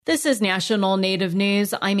This is National Native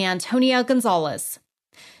News. I'm Antonia Gonzalez.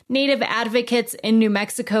 Native advocates in New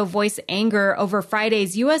Mexico voice anger over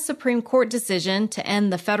Friday's U.S. Supreme Court decision to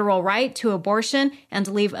end the federal right to abortion and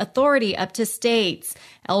leave authority up to states.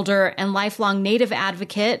 Elder and lifelong Native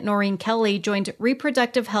advocate Noreen Kelly joined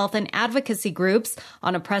reproductive health and advocacy groups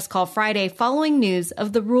on a press call Friday following news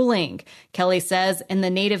of the ruling. Kelly says in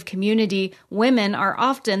the Native community, women are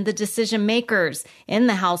often the decision makers in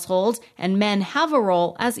the household and men have a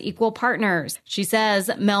role as equal partners. She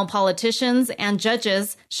says male politicians and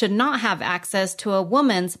judges should not have access to a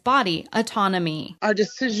woman's body autonomy. Our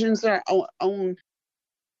decisions are our own.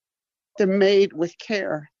 They're made with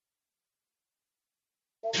care.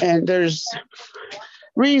 And there's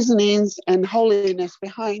reasonings and holiness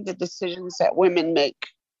behind the decisions that women make.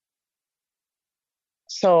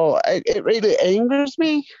 So it really angers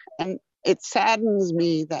me, and it saddens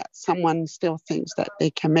me that someone still thinks that they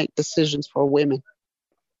can make decisions for women.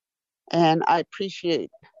 And I appreciate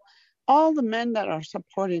all the men that are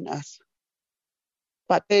supporting us,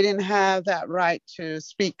 but they didn't have that right to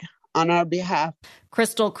speak on our behalf.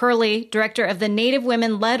 Crystal Curley, director of the Native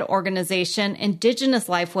women-led organization Indigenous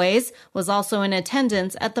Lifeways, was also in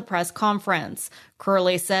attendance at the press conference.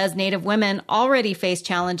 Curley says Native women already face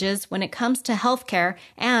challenges when it comes to health care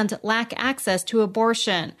and lack access to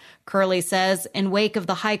abortion. Curley says in wake of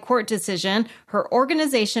the High Court decision, her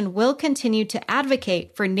organization will continue to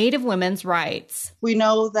advocate for Native women's rights. We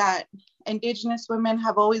know that Indigenous women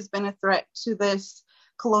have always been a threat to this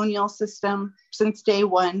colonial system since day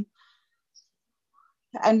one.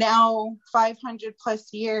 And now, 500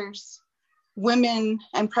 plus years, women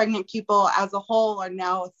and pregnant people as a whole are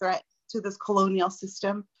now a threat to this colonial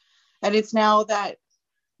system. And it's now that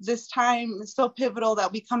this time is so pivotal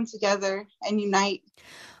that we come together and unite.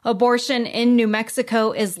 Abortion in New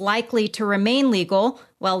Mexico is likely to remain legal,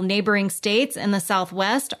 while neighboring states in the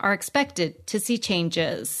Southwest are expected to see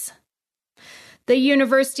changes. The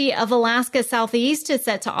University of Alaska Southeast is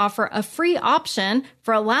set to offer a free option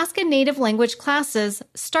for Alaska Native language classes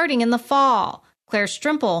starting in the fall. Claire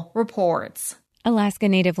Strimple reports. Alaska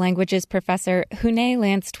Native Languages professor Hune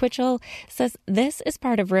Lance Twitchell says this is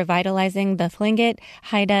part of revitalizing the Tlingit,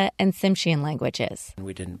 Haida, and Tsimshian languages.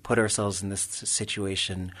 We didn't put ourselves in this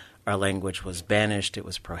situation. Our language was banished, it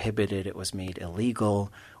was prohibited, it was made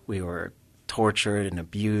illegal. We were tortured and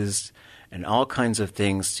abused and all kinds of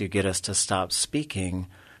things to get us to stop speaking.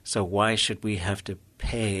 So why should we have to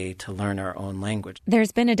pay to learn our own language?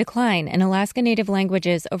 There's been a decline in Alaska Native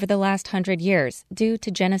languages over the last 100 years due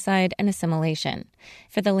to genocide and assimilation.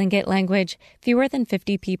 For the Tlingit language, fewer than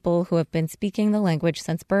 50 people who have been speaking the language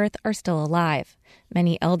since birth are still alive.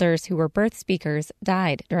 Many elders who were birth speakers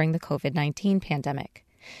died during the COVID-19 pandemic.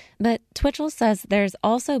 But Twitchell says there's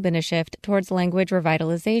also been a shift towards language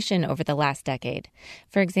revitalization over the last decade.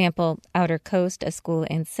 For example, Outer Coast, a school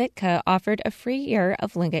in Sitka, offered a free year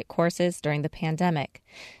of Tlingit courses during the pandemic.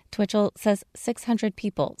 Twitchell says 600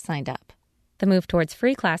 people signed up. The move towards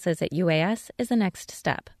free classes at UAS is the next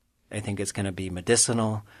step. I think it's going to be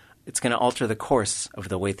medicinal. It's going to alter the course of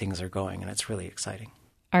the way things are going, and it's really exciting.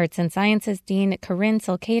 Arts and Sciences Dean Corinne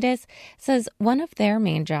Silkaitis says one of their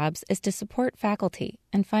main jobs is to support faculty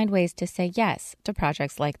and find ways to say yes to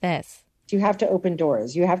projects like this. You have to open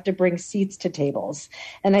doors. You have to bring seats to tables.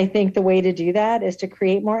 And I think the way to do that is to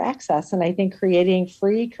create more access. And I think creating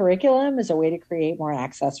free curriculum is a way to create more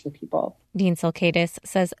access for people. Dean Silkaitis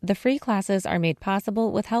says the free classes are made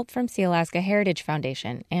possible with help from Sealaska Heritage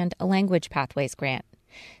Foundation and a Language Pathways grant.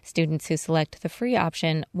 Students who select the free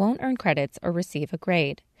option won't earn credits or receive a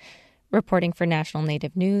grade. Reporting for National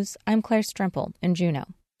Native News, I'm Claire Strimple in Juneau.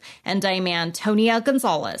 And I'm Antonia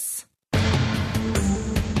Gonzalez.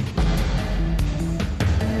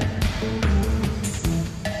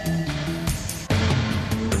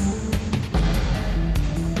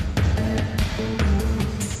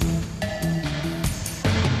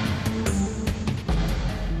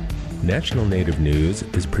 National Native News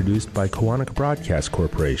is produced by Kawanak Broadcast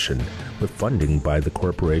Corporation with funding by the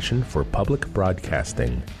Corporation for Public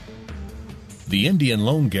Broadcasting. The Indian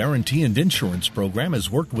Loan Guarantee and Insurance Program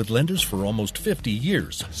has worked with lenders for almost 50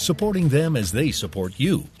 years, supporting them as they support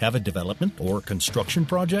you. Have a development or construction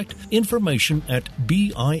project? Information at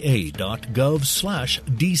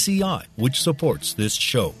bia.gov/DCI, which supports this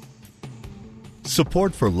show.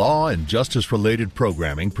 Support for law and justice-related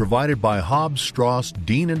programming provided by Hobbs, Strauss,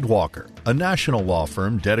 Dean & Walker, a national law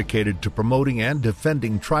firm dedicated to promoting and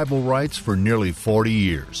defending tribal rights for nearly 40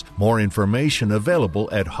 years. More information available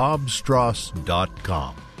at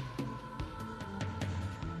hobbsstrauss.com.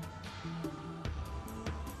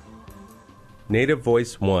 Native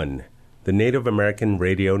Voice One, the Native American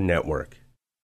Radio Network.